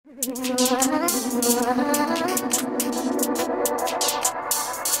Hi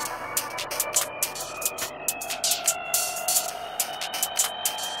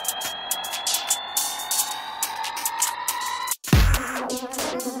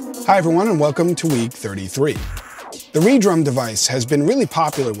everyone, and welcome to week 33. The Redrum device has been really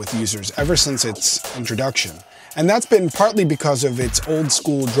popular with users ever since its introduction, and that's been partly because of its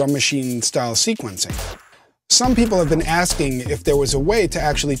old-school drum machine style sequencing. Some people have been asking if there was a way to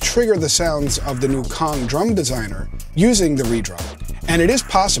actually trigger the sounds of the new Kong drum designer using the Redrum, and it is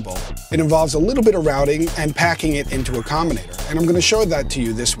possible. It involves a little bit of routing and packing it into a Combinator, and I'm going to show that to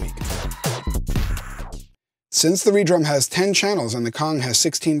you this week. Since the Redrum has 10 channels and the Kong has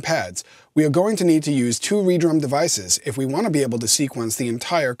 16 pads, we are going to need to use 2 Redrum devices if we want to be able to sequence the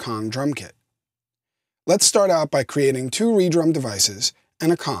entire Kong drum kit. Let's start out by creating 2 Redrum devices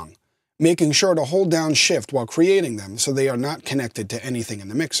and a Kong, making sure to hold down Shift while creating them so they are not connected to anything in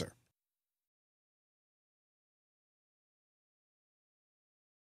the mixer.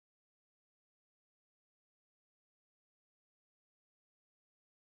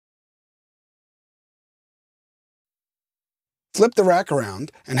 Flip the rack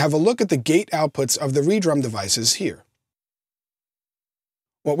around and have a look at the gate outputs of the Redrum devices here.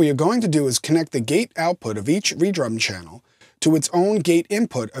 What we are going to do is connect the gate output of each Redrum channel to its own gate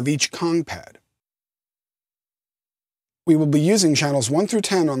input of each Kong pad. We will be using channels 1 through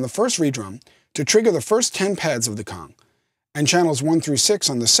 10 on the first Redrum to trigger the first 10 pads of the Kong, and channels 1 through 6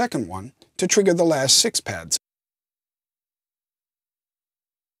 on the second one to trigger the last 6 pads.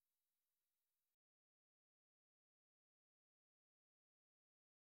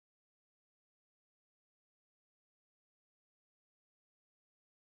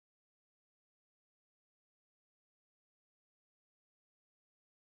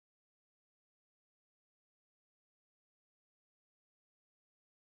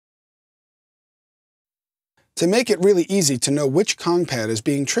 To make it really easy to know which Kong pad is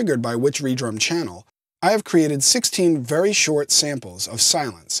being triggered by which Redrum channel, I have created 16 very short samples of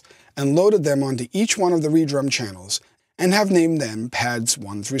silence and loaded them onto each one of the Redrum channels and have named them pads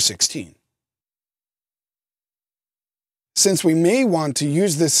 1 through 16. Since we may want to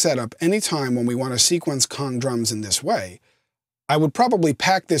use this setup anytime when we want to sequence Kong drums in this way, I would probably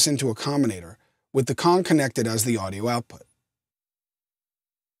pack this into a Combinator with the Kong connected as the audio output.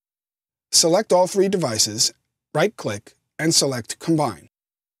 Select all 3 devices, right-click, and select Combine.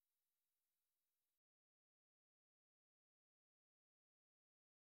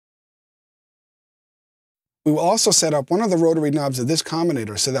 We will also set up one of the rotary knobs of this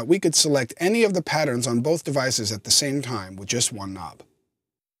Combinator so that we could select any of the patterns on both devices at the same time with just one knob.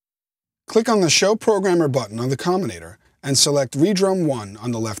 Click on the Show Programmer button on the Combinator and select Redrum 1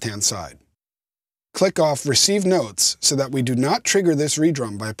 on the left-hand side. Click off Receive Notes so that we do not trigger this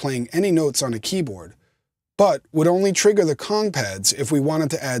Redrum by playing any notes on a keyboard, but would only trigger the Kong pads if we wanted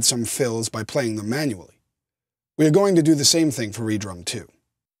to add some fills by playing them manually. We are going to do the same thing for Redrum 2.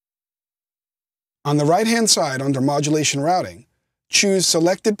 On the right-hand side under Modulation Routing, choose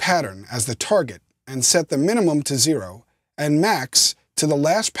Selected Pattern as the target and set the minimum to 0 and max to the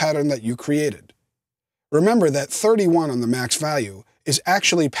last pattern that you created. Remember that 31 on the max value is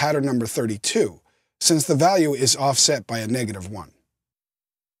actually pattern number 32, since the value is offset by a -1.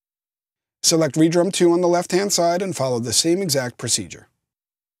 Select Redrum 2 on the left-hand side and follow the same exact procedure.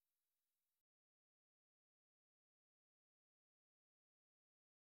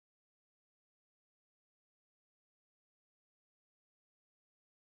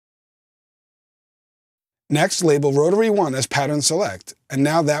 Next, label Rotary 1 as Pattern Select, and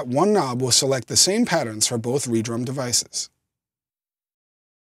now that one knob will select the same patterns for both Redrum devices.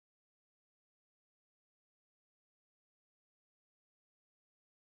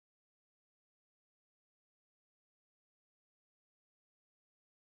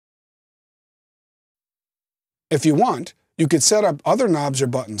 If you want, you could set up other knobs or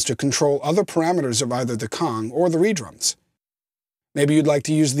buttons to control other parameters of either the Kong or the Redrums. Maybe you'd like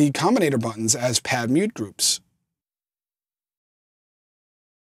to use the Combinator buttons as pad mute groups.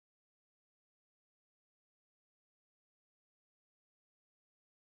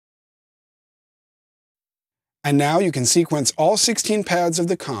 And now you can sequence all 16 pads of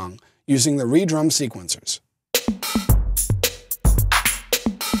the Kong using the Redrum sequencers.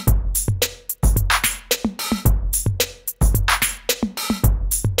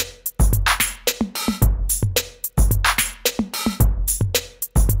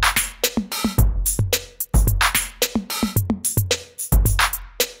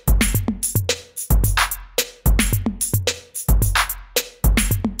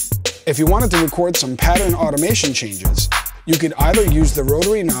 If you wanted to record some pattern automation changes, You could either use the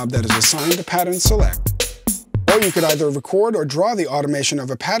rotary knob that is assigned to pattern select, or you could either record or draw the automation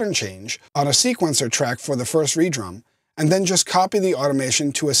of a pattern change on a sequencer track for the first redrum, and then just copy the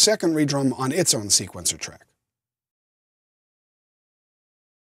automation to a second redrum on its own sequencer track.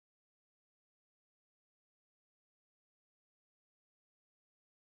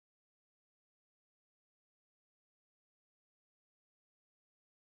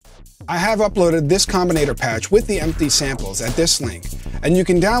 I have uploaded this Combinator patch with the empty samples at this link, and you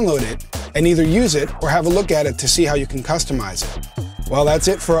can download it and either use it or have a look at it to see how you can customize it. Well, that's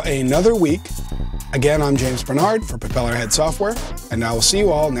it for another week. Again, I'm James Bernard for Propellerhead Software, and I will see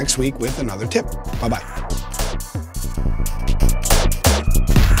you all next week with another tip. Bye-bye.